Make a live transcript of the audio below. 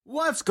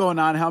What's going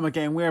on, Helmet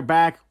Gang? We're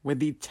back with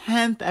the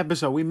 10th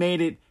episode. We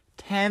made it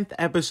 10th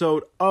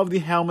episode of the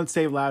Helmet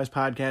Save Lives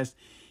podcast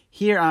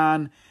here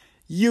on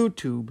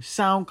YouTube,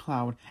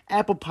 SoundCloud,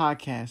 Apple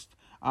Podcast,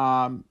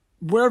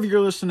 wherever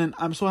you're listening.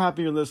 I'm so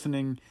happy you're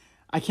listening.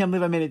 I can't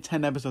believe I made it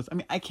 10 episodes. I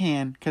mean, I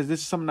can, because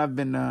this is something I've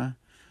been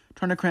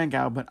trying to crank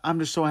out, but I'm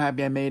just so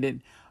happy I made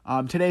it.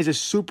 Today is a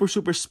super,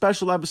 super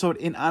special episode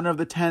in honor of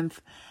the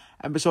 10th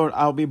episode.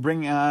 I'll be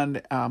bringing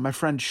on my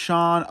friend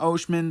Sean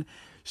Oshman,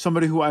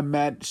 somebody who I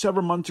met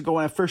several months ago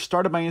when I first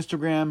started my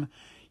Instagram.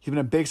 He's been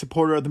a big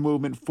supporter of the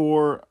movement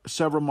for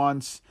several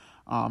months.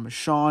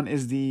 Sean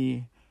is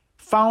the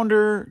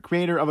founder,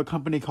 creator of a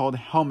company called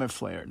Helmet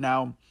Flare.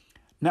 Now,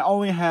 not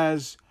only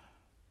has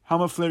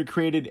Helmet Flare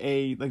created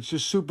a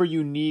just super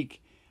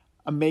unique,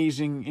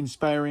 amazing,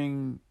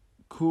 inspiring,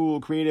 cool,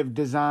 creative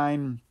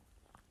design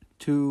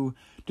to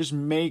just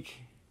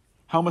make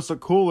helmets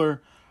look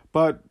cooler,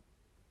 but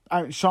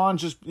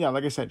Sean's just,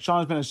 like I said,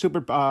 Sean's been a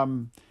super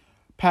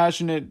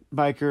passionate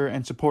biker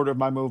and supporter of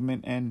my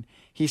movement, and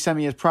he sent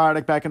me his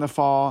product back in the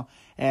fall.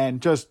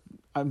 And just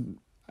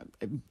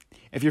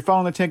if you're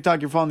following the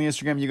TikTok, you're following the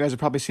Instagram, you guys have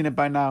probably seen it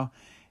by now.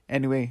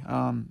 Anyway,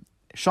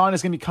 Sean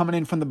is going to be coming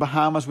in from the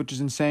Bahamas, which is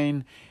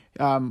insane.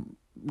 I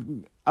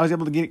was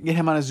able to get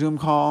him on a Zoom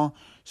call.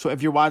 So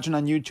if you're watching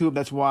on YouTube,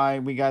 that's why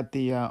we got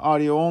the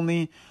audio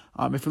only.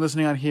 If you're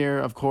listening on here,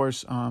 of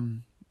course,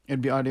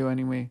 it'd be audio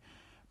anyway.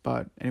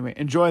 But anyway,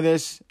 enjoy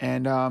this,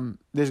 and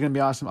this is going to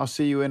be awesome. I'll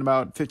see you in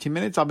about 15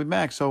 minutes. I'll be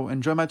back. So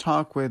enjoy my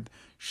talk with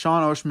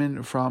Sean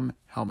Oshman from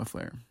Helmet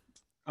Flare.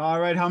 All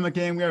right, Helmet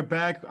Gang, we are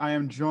back. I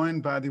am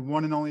joined by the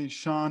one and only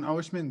Sean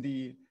Oshman,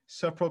 the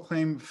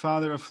self-proclaimed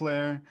father of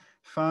Flare,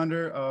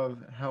 founder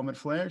of Helmet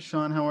Flare.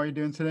 Sean, how are you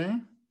doing today?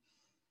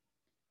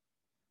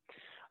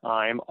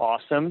 I'm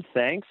awesome,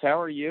 thanks. How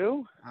are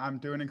you? I'm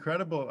doing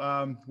incredible.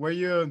 Where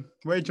you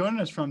joining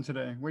us from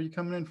today? Where are you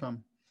coming in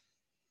from?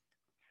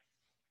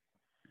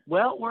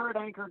 Well, we're at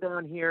anchor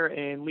down here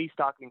in Lee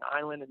Stocking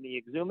Island in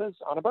the Exumas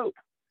on a boat.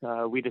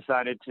 We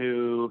decided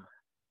to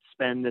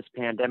spend this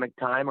pandemic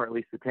time, or at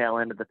least the tail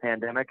end of the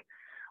pandemic,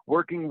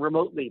 working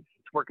remotely.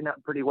 It's working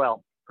out pretty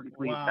well. Pretty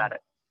pleased about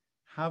it.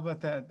 How about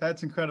that?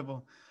 That's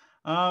incredible.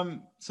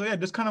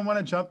 Just kind of want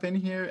to jump in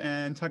here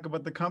and talk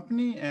about the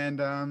company. And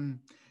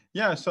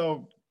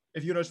so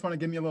if you just want to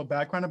give me a little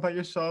background about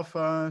yourself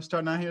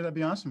starting out here, that'd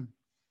be awesome.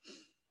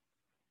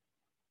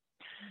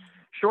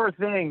 Sure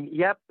thing.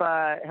 Yep.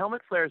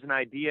 Helmet Flare is an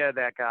idea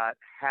that got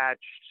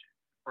hatched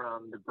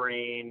from the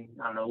brain,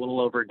 a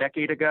little over a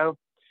decade ago.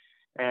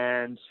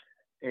 And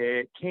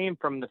it came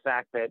from the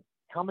fact that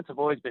helmets have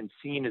always been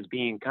seen as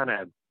being kind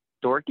of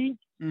dorky.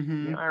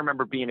 Mm-hmm. I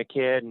remember being a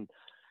kid and,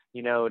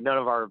 none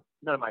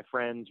of my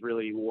friends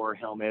really wore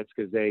helmets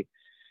because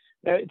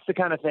it's the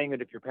kind of thing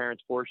that if your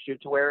parents forced you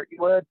to wear it, you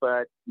would,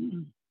 but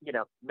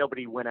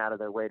nobody went out of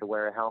their way to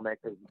wear a helmet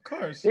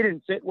because it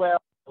didn't sit well.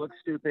 Look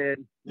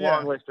stupid.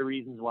 Long list of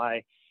reasons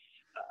why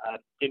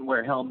didn't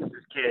wear helmets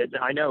as kids.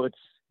 I know it's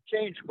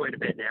changed quite a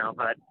bit now,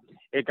 but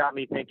it got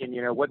me thinking,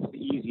 what's the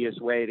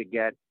easiest way to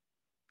get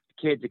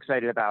kids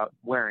excited about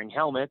wearing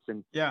helmets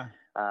and,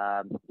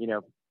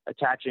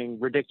 attaching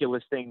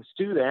ridiculous things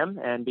to them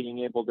and being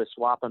able to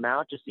swap them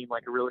out just seemed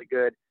like a really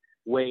good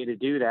way to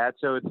do that.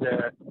 So it's,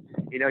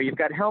 you've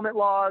got helmet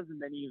laws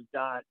and then you've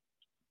got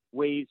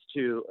ways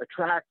to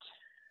attract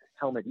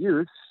helmet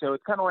use. So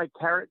it's kind of like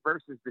carrot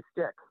versus the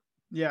stick.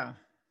 Yeah.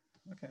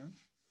 Okay.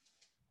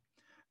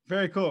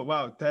 Very cool.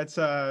 Wow.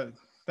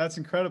 That's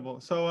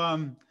incredible. So,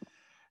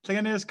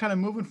 again, just kind of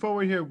moving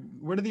forward here,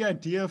 where did the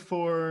idea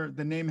for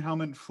the name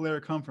Helmet Flare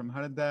come from?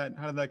 How did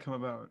that come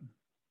about?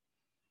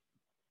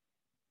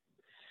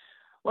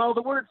 Well,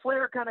 the word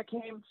flare kind of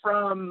came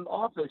from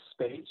Office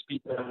Space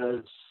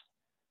because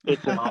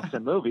it's an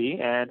awesome movie,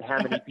 and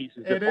how many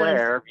pieces of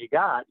flare have you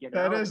got?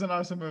 That is an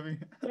awesome movie.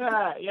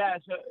 Yeah.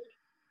 So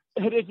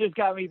it just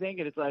got me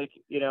thinking. It's like,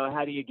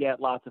 how do you get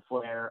lots of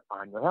flare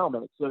on your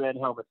helmet? So then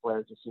Helmet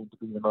Flare just seemed to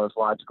be the most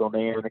logical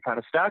name, and it kind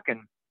of stuck. And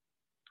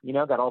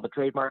got all the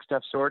trademark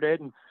stuff sorted,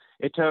 and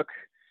it took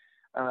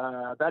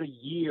about a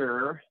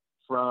year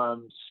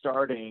from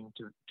starting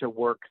to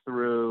work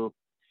through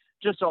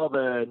just all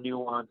the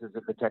nuances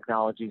of the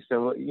technology.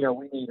 So,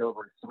 we need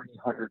over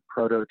 300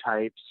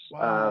 prototypes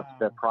of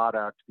the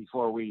product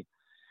before we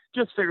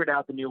just figured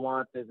out the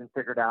nuances and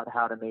figured out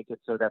how to make it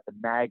so that the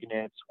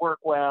magnets work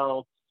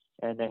well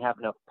and they have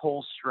enough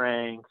pull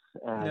strength,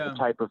 the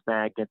type of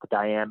magnet, the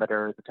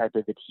diameter, the type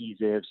of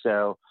adhesive.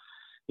 So,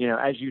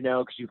 as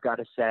because you've got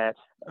a set,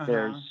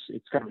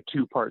 it's kind of a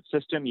two-part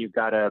system. You've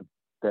got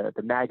the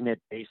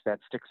magnet base that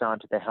sticks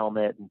onto the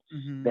helmet,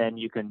 and then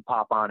you can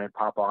pop on and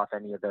pop off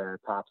any of the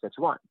tops that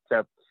you want.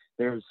 So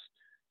there's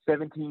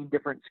 17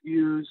 different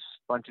SKUs, a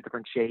bunch of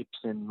different shapes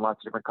and lots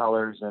of different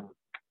colors. And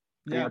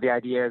the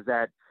idea is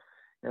that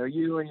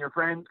you and your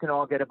friends can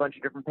all get a bunch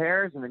of different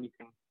pairs, and then you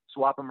can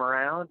swap them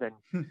around.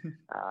 And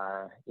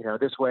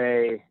this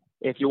way,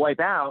 if you wipe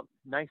out,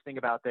 nice thing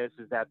about this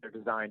is that they're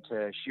designed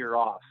to shear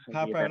off in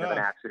the event of an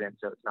accident,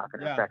 so it's not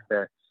going to affect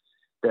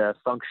the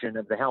function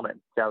of the helmet.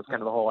 That was kind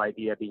of the whole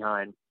idea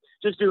behind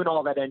just doing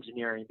all that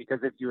engineering, because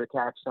if you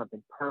attach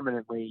something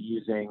permanently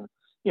using,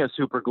 you know,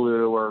 super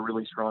glue or a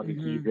really strong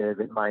adhesive,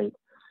 it might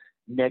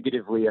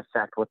negatively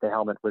affect what the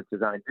helmet was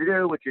designed to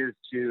do, which is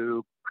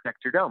to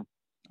protect your dome.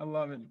 I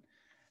love it.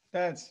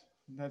 That's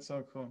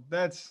so cool.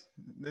 I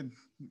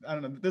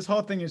don't know. This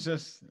whole thing is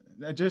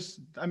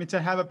I mean, to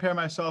have a pair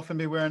myself and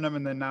be wearing them,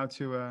 and then now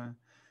to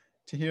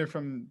hear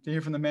from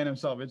the man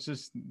himself. It's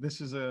just,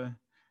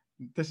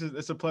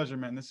 it's a pleasure,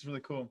 man. This is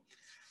really cool.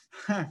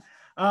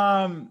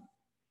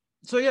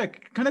 So yeah,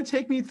 kind of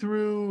take me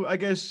through, I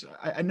guess,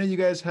 I know you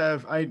guys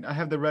have, I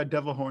have the red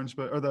devil horns,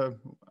 but, or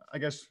I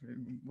guess,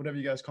 whatever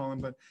you guys call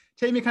them, but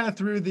take me kind of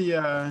through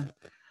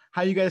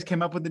how you guys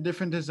came up with the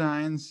different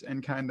designs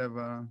and kind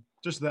of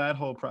just that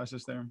whole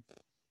process there.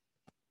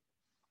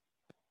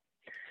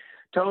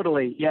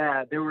 Totally.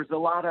 Yeah. There was a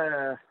lot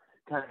of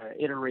kind of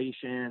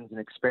iterations and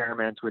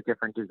experiments with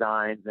different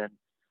designs. And,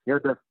 you know,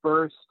 the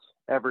first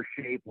ever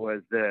shape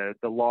was the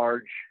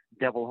large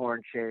devil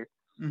horn shape.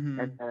 And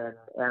then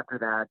after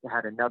that, I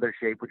had another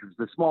shape, which was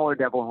the smaller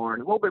devil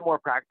horn, a little bit more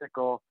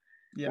practical,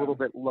 a little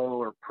bit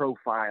lower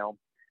profile.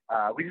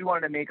 We just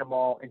wanted to make them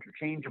all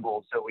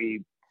interchangeable. So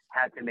we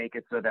had to make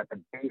it so that the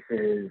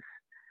bases,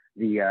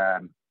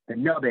 the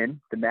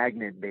nubbin, the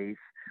magnet base,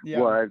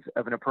 was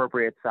of an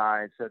appropriate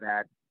size, so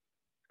that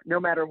no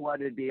matter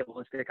what, it'd be able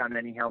to stick on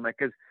any helmet.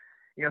 Because,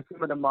 you know,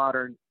 some of the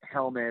modern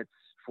helmets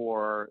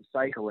for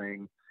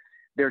cycling,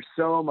 there's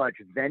so much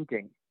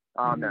venting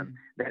on them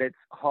that it's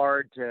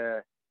hard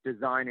to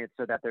design it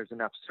so that there's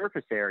enough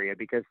surface area,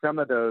 because some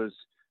of those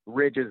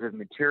ridges of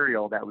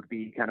material that would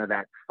be kind of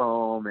that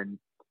foam and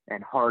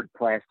hard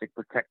plastic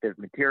protective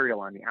material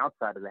on the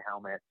outside of the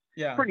helmet,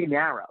 pretty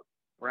narrow,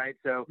 right?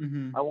 So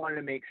I wanted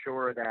to make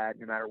sure that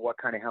no matter what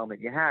kind of helmet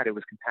you had, it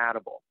was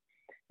compatible.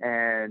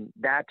 And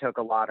that took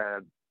a lot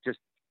of just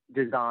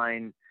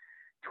design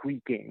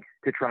tweaking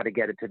to try to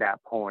get it to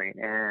that point.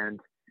 And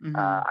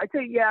I'd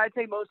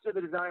say most of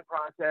the design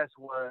process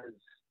was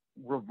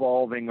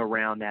revolving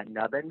around that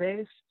nubbin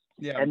base.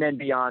 And then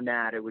beyond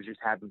that, it was just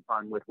having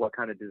fun with what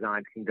kind of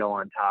designs can go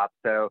on top.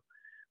 So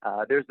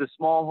there's the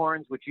small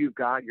horns, which you've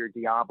got your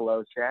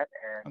Diablo set,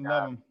 and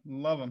I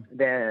love them.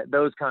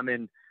 Those come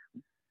in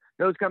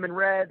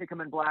red, they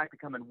come in black, they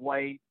come in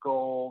white,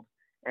 gold,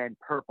 and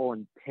purple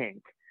and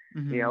pink.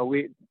 You know,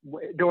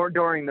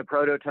 during the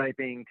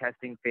prototyping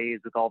testing phase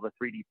with all the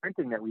 3D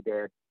printing that we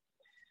did,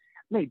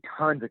 made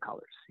tons of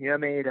colors. You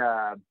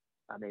know,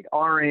 I made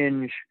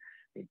orange,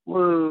 made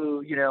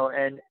blue, you know,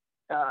 and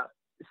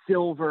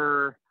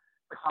silver,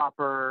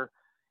 copper,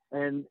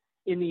 and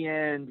in the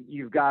end,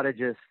 you got to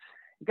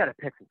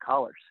pick some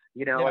colors.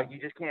 You know, like you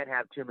just can't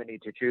have too many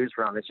to choose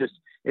from. It's just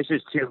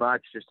too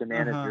much just to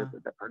manage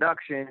the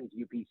productions,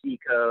 UPC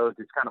codes.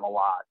 It's kind of a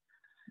lot.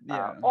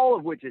 All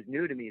of which is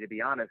new to me, to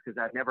be honest, because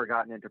I've never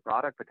gotten into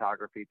product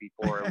photography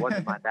before. It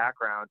wasn't my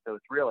background, so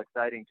it's real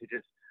exciting to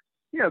just,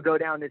 you know, go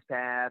down this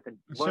path and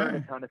learn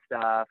a ton of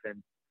stuff,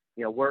 and,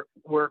 you know,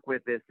 work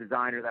with this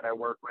designer that I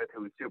work with,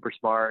 who was super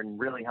smart and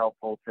really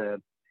helpful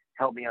to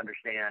help me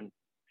understand,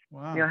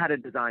 you know, how to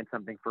design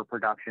something for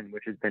production,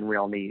 which has been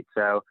real neat.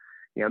 So,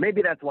 you know,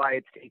 maybe that's why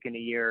it's taken a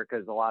year,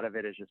 because a lot of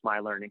it is just my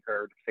learning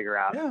curve to figure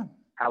out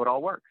how it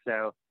all works.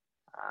 So,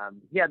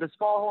 the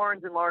small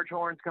horns and large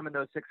horns come in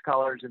those 6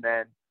 colors, and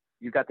then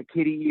you've got the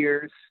kitty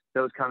ears.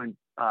 Those come in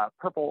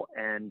purple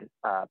and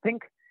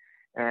pink,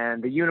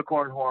 and the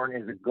unicorn horn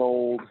is a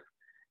gold,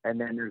 and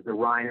then there's the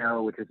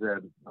rhino, which is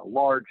a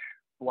large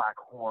black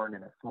horn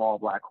and a small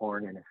black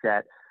horn in a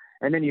set,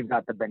 and then you've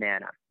got the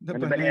banana. The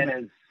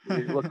banana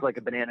it looks like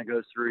a banana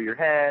goes through your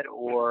head,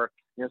 or,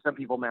 you know, some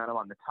people mount them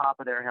on the top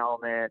of their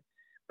helmet.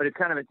 But it's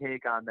kind of a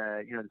take on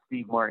the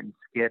Steve Martin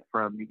skit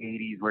from the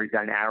 80s where he's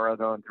got an arrow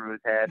going through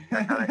his head,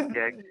 that kind of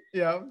gig.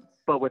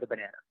 But with a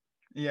banana.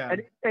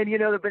 And you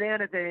know, the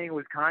banana thing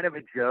was kind of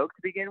a joke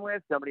to begin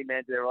with. Somebody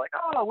meant, they were like,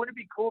 oh, wouldn't it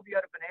be cool if you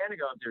had a banana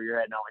going through your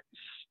head? And I'm like,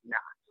 nah,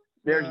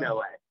 there's no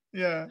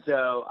way.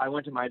 So I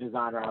went to my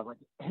designer. I was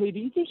like, hey, do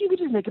you think you could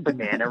just make a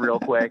banana real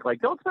quick?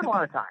 Like, don't spend a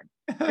lot of time.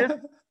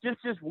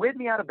 Just whip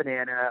me out a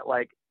banana,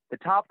 like the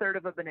top third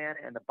of a banana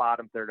and the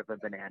bottom third of a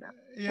banana,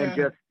 and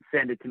just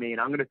send it to me, and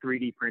I'm going to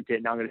 3D print it,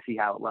 and I'm going to see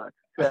how it looks.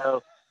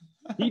 So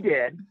he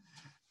did.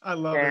 I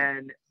love it.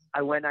 And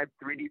I went, I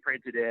 3D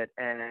printed it,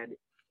 and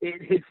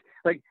it's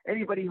like,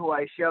 anybody who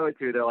I show it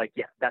to, they're like,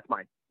 yeah, that's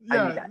mine.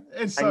 I need that.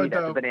 It's so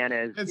dope. The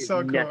banana is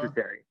so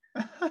necessary.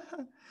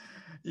 Cool.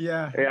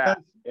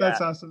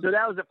 That's awesome. So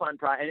that was a fun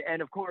project.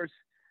 And of course,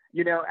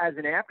 you know, as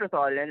an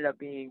afterthought, it ended up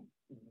being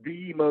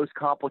the most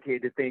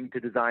complicated thing to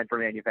design for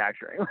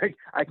manufacturing. Like,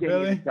 I can't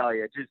even tell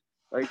you, just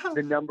like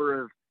the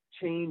number of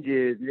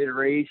changes and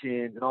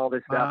iterations and all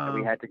this stuff that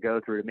we had to go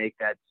through to make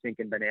that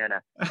stinking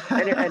banana.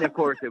 And of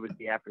course, it was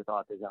the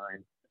afterthought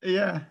design.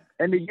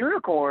 And the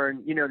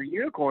unicorn, you know, the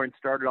unicorn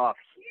started off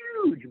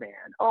huge, man.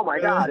 Oh my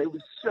God, it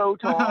was so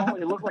tall.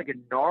 It looked like a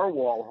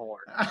narwhal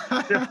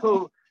horn.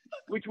 So,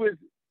 which was,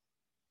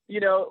 you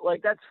know,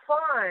 like, that's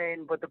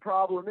fine, but the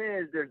problem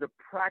is there's a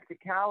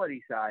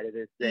practicality side of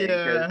this thing.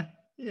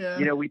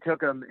 Yeah. We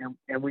took them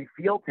and we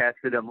field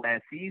tested them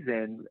last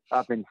season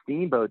up in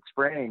Steamboat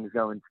Springs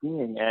going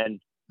skiing.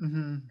 And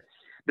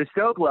the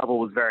stoke level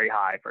was very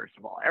high, first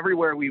of all.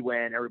 Everywhere we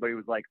went, everybody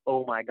was like,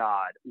 oh my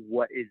God,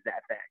 what is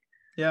that thing?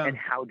 Yeah. And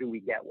how do we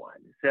get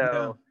one?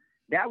 So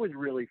that was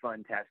really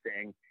fun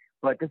testing.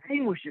 But the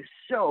thing was just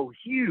so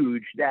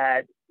huge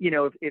that,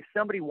 if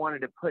somebody wanted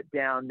to put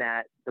down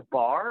the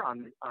bar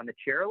on the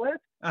chairlift,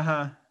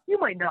 you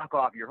might knock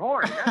off your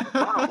horn. And that's a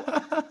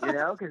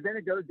problem, because then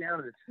it goes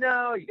down in the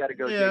snow. You got to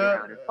go dig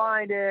around and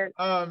find it.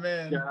 Oh,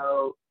 man.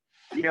 So,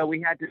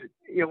 we had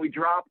to, we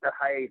dropped the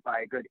height by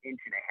a good inch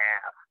and a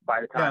half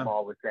by the time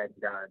all was said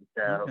and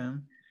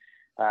done.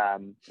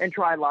 So, and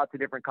tried lots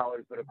of different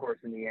colors. But, of course,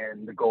 in the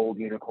end, the gold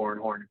unicorn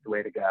horn is the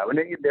way to go. And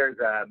there's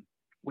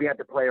we had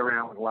to play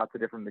around with lots of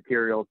different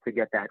materials to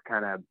get that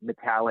kind of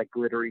metallic,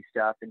 glittery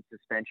stuff in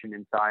suspension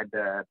inside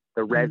the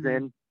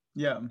resin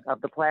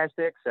of the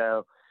plastic.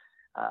 So,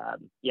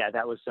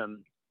 that was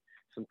some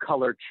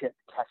color chip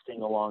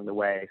testing along the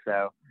way.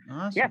 So,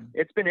 awesome.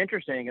 It's been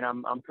interesting, and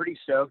I'm pretty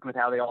stoked with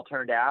how they all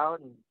turned out.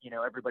 And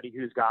everybody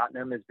who's gotten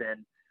them has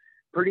been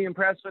pretty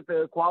impressed with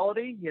the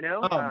quality.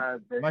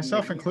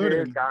 Myself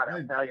included. God,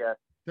 I'll tell you,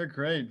 they're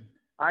great.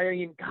 I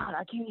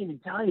can't even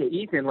tell you,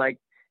 Ethan. Like,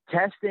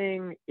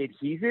 testing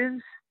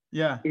adhesives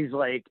is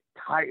like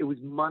it was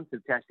months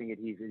of testing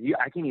adhesives.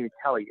 I can't even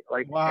tell you.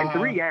 Like, and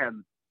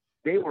 3M,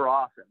 they were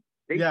awesome.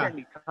 They sent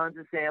me tons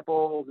of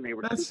samples, and they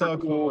were super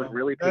cool and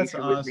really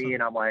patient with me.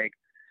 And I'm like,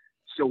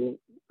 so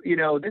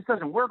this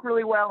doesn't work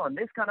really well on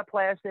this kind of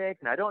plastic,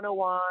 and I don't know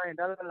why, and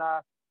da da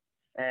da.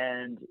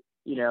 And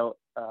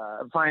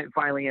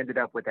finally ended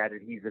up with that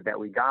adhesive that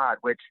we got,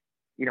 which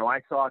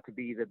I saw to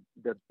be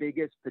the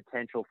biggest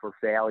potential for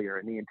failure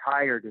in the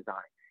entire design.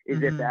 Is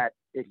if that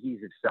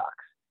adhesive sucks.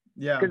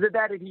 Yeah. Because if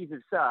that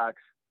adhesive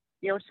sucks,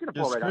 it's just going to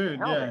pull right off the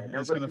helmet. And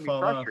it's going to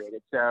fall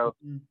frustrated. Off.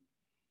 So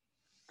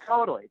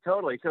totally.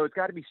 So it's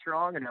got to be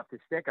strong enough to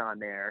stick on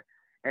there,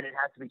 and it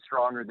has to be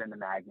stronger than the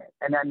magnet.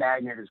 And that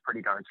magnet is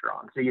pretty darn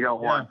strong. So you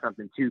don't want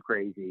something too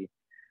crazy.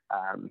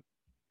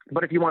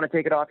 But if you want to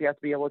take it off, you have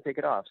to be able to take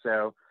it off.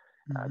 So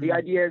the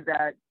idea is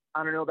that,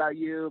 I don't know about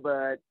you,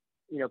 but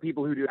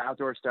people who do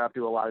outdoor stuff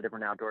do a lot of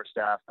different outdoor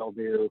stuff. They'll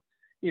do,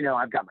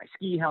 I've got my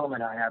ski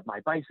helmet. I have my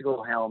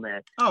bicycle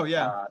helmet. Oh,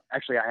 yeah.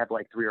 Actually, I have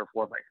like 3 or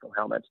 4 bicycle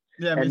helmets.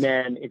 Yeah. And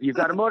then if you've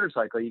got a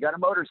motorcycle, you got a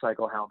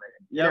motorcycle helmet.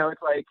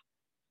 It's like,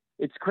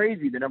 it's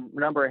crazy the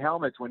number of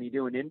helmets when you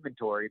do an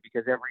inventory,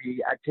 because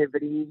every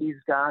activity's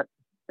got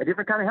a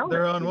different kind of helmet.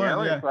 Their own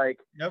one. Yeah. It's like,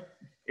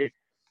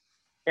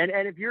 and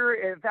if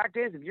the fact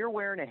is, if you're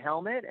wearing a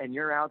helmet and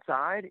you're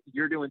outside,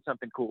 you're doing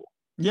something cool.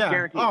 Yeah.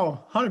 Guaranteed.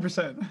 Oh,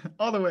 100%.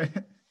 All the way.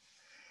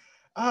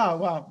 Oh,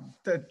 wow.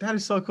 That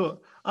is so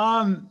cool.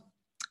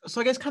 So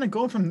I guess kind of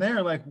going from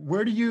there, like,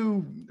 where do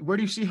you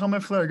see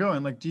Helmet Flare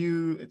going? Like,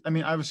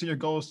 obviously your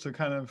goal is to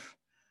kind of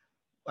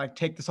like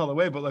take this all the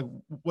way, but like,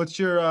 what's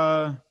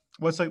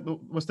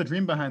the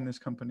dream behind this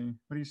company?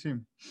 What do you see?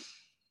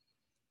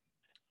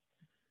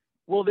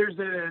 Well,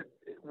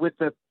 with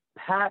the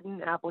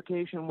patent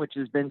application, which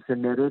has been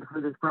submitted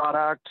for this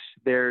product,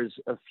 there's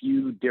a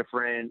few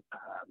different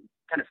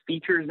kind of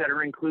features that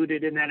are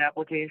included in that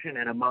application.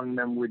 And among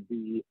them would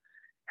be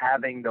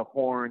having the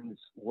horns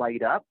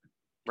light up,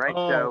 right?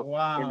 Oh,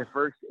 wow. In the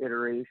first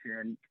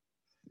iteration,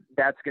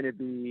 that's going to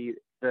be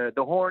the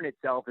horn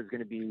itself it's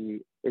going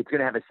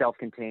to have a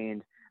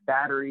self-contained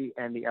battery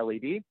and the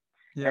LED.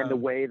 Yeah. And the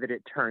way that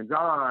it turns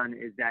on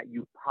is that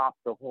you pop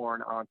the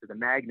horn onto the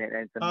magnet,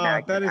 and it's a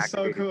magnet that is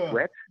so cool.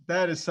 switch.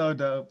 That is so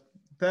dope.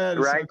 That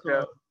is right? So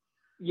cool. So,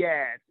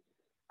 yeah,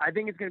 I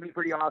think it's going to be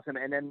pretty awesome.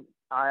 And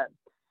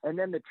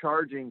then the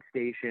charging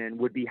station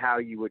would be how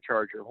you would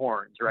charge your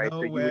horns, right? No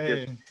so you way.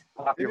 would just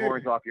pop your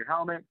horns off your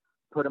helmet,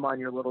 put them on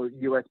your little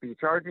USB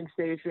charging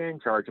station,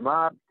 charge them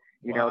up.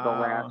 They'll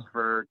last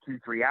for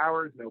 2-3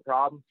 hours, no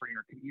problem, for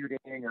your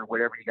commuting or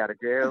whatever you got to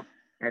do.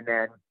 And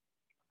then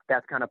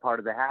that's kind of part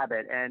of the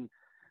habit.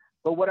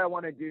 But what I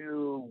want to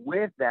do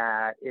with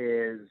that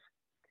is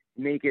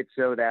make it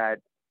so that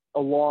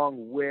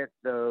along with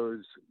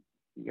those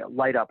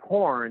light up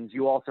horns,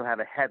 you also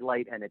have a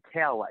headlight and a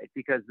tail light,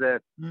 because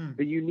the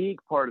unique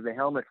part of the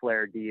Helmet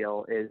Flare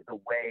deal is the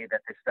way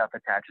that this stuff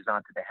attaches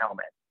onto the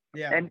helmet.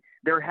 Yeah. And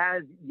there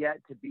has yet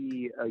to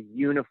be a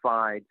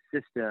unified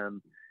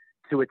system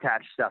to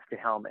attach stuff to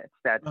helmets.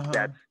 That's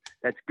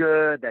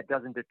good. That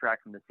doesn't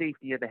detract from the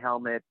safety of the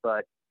helmet,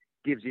 but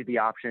gives you the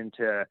option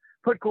to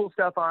put cool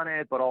stuff on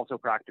it, but also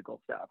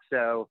practical stuff.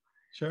 So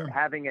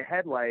having a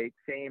headlight,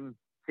 same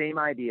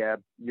idea.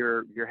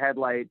 Your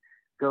headlight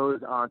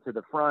goes onto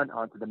the front,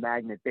 onto the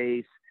magnet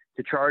base.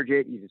 To charge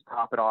it, you just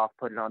pop it off,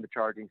 put it on the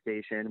charging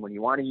station. When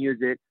you want to use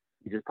it,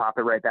 you just pop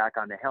it right back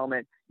on the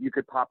helmet. You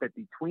could pop it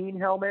between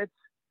helmets.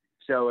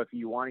 So if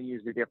you want to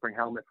use a different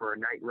helmet for a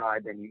night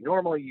ride than you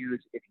normally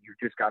use, if you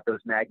just got those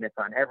magnets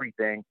on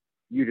everything,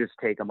 you just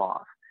take them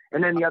off.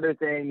 And then the other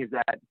thing is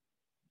that,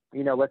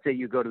 let's say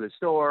you go to the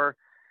store,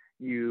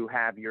 you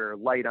have your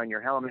light on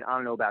your helmet. I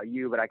don't know about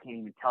you, but I can't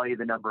even tell you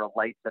the number of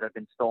lights that have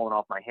been stolen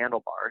off my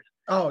handlebars.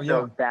 Oh, yeah.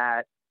 So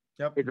that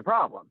is a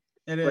problem.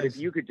 It But if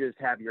is. you could just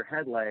have your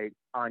headlight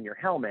on your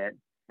helmet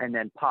and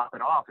then pop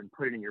it off and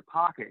put it in your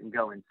pocket and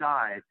go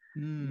inside,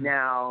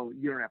 now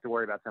you don't have to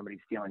worry about somebody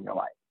stealing your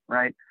light,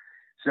 right?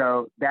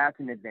 So that's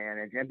an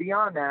advantage. And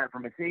beyond that,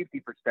 from a safety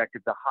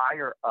perspective, the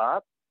higher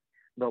up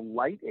the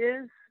light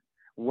is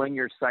when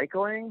you're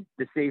cycling,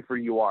 the safer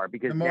you are,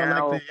 because The more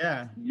now likely,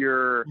 yeah.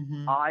 you're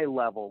Mhm. eye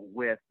level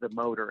with the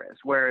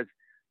motorist. Whereas,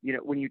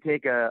 when you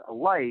take a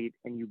light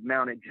and you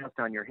mount it just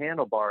on your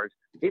handlebars,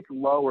 it's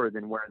lower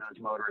than where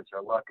those motorists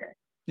are looking.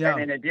 Yeah.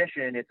 And in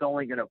addition, it's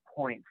only going to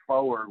point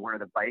forward where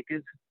the bike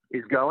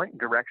is going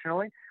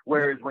directionally.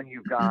 Whereas when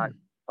you've got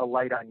a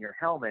light on your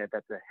helmet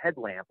that's a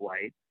headlamp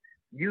light,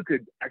 you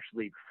could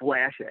actually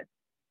flash it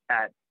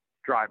at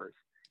drivers.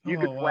 You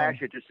could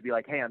flash it just to be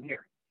like, hey, I'm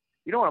here.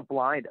 You don't want to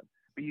blind them,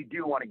 but you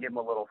do want to give them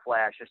a little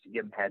flash just to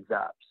give them heads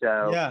up.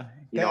 So,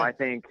 I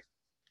think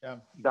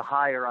the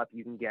higher up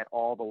you can get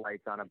all the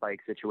lights on a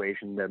bike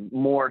situation, the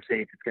more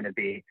safe it's going to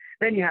be.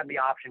 Then you have the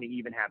option to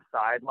even have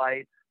side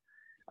lights.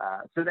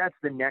 So that's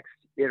the next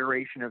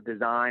iteration of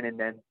design. And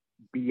then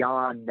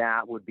beyond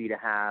that would be to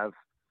have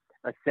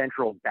a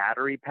central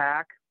battery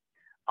pack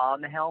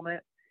on the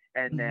helmet,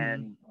 and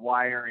then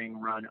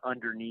wiring run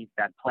underneath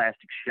that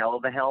plastic shell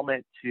of the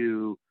helmet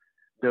to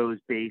those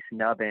base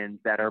nubbins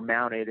that are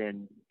mounted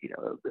in,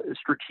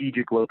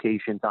 strategic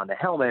locations on the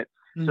helmet.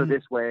 So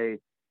this way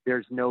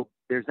there's not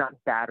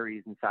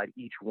batteries inside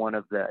each one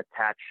of the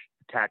attached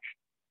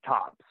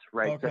tops,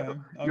 right? So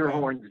your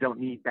horns don't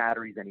need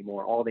batteries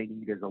anymore. All they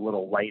need is a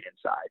little light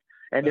inside,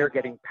 and they're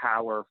getting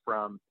power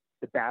from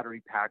the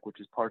battery pack, which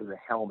is part of the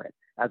helmet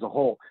as a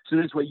whole. So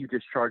this way you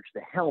discharge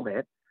the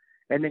helmet,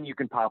 and then you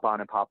can pop on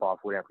and pop off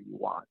whatever you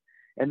want.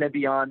 And then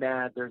beyond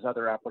that, there's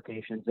other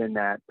applications in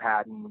that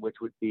patent, which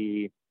would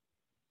be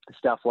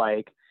stuff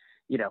like,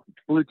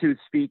 Bluetooth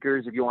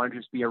speakers. If you want to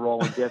just be a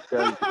rolling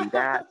disco, you can do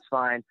that. It's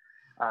fine.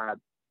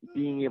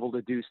 Being able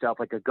to do stuff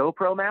like a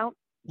GoPro mount,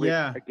 which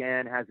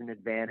again has an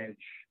advantage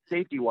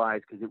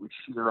safety-wise because it would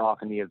shear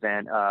off in the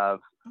event of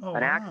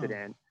an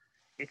accident.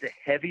 It's a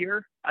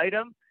heavier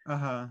item,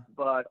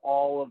 but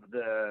all of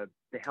the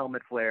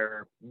helmet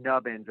flare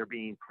nubbins are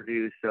being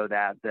produced so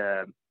that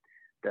the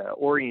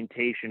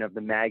orientation of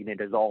the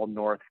magnet is all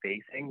north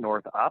facing,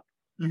 north up.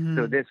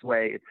 So this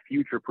way it's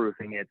future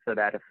proofing it so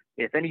that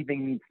if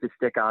anything needs to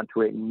stick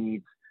onto it and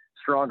needs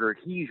stronger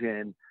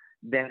adhesion,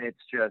 then it's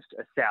just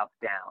a south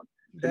down.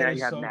 So now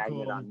you have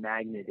magnet on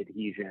magnet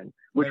adhesion,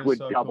 which would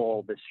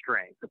double the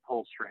strength, the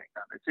pull strength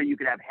of it. So you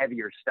could have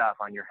heavier stuff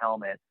on your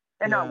helmet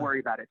and not worry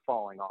about it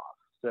falling off.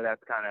 So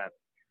that's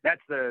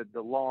the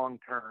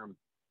long-term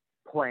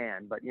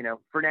plan. But,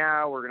 for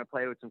now we're going to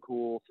play with some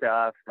cool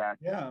stuff that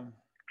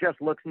just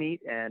looks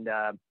neat and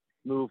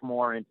move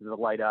more into the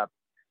light up,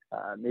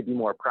 maybe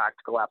more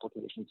practical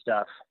application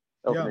stuff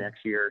over the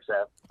next year or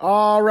so.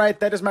 All right.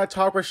 That is my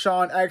talk with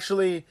Sean.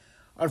 Actually,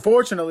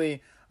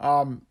 unfortunately,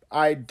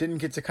 I didn't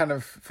get to kind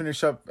of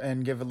finish up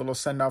and give a little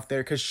send off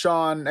there because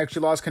Sean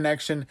actually lost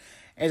connection.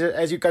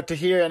 As you got to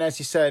hear, and as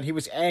he said, he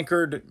was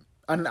anchored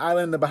on an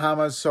island in the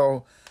Bahamas.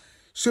 So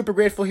super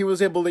grateful he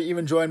was able to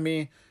even join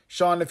me.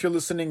 Sean, if you're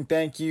listening,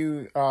 thank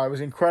you. It was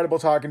incredible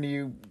talking to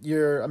you.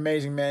 You're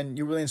amazing, man.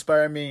 You really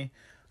inspire me.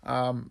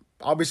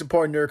 I'll be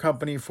supporting your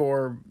company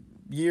for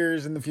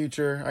years in the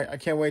future. I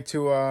can't wait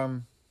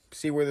to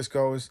see where this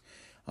goes.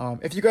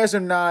 If you guys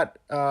have not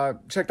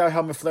checked out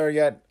Helmet Flare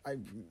yet, I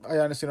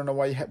honestly don't know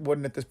why you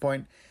wouldn't at this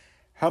point.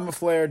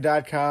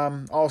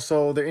 HelmetFlare.com.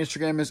 Also, their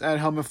Instagram is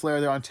 @HelmetFlare.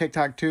 They're on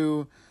TikTok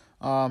too.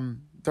 They're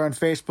on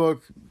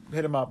Facebook.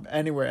 Hit them up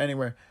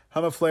anywhere.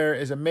 Helmet Flare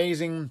is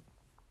amazing.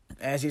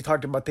 As he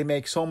talked about, they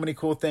make so many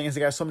cool things.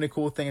 They got so many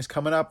cool things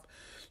coming up.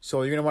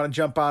 So you're gonna want to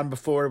jump on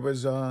before it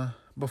was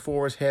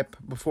hip,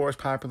 before it was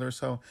popular.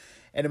 So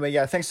anyway,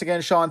 thanks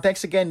again, Sean.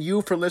 Thanks again,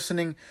 you, for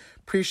listening.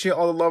 Appreciate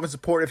all the love and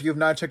support. If you have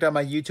not checked out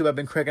my YouTube, I've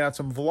been cranking out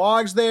some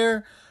vlogs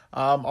there.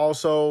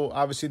 Also,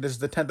 obviously, this is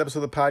the 10th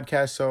episode of the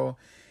podcast. So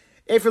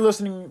if you're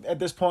listening at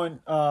this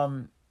point,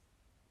 thank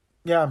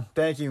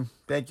you.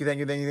 Thank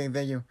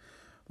you.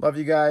 Love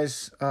you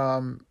guys.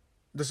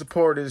 The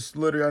support is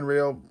literally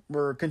unreal.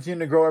 We're continuing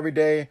to grow every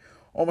day.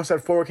 Almost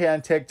at 4K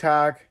on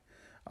TikTok.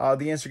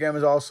 The Instagram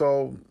is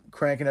also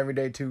cranking every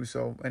day too.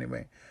 So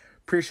anyway,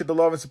 appreciate the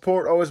love and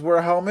support. Always wear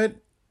a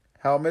helmet.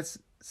 Helmets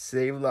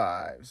save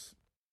lives.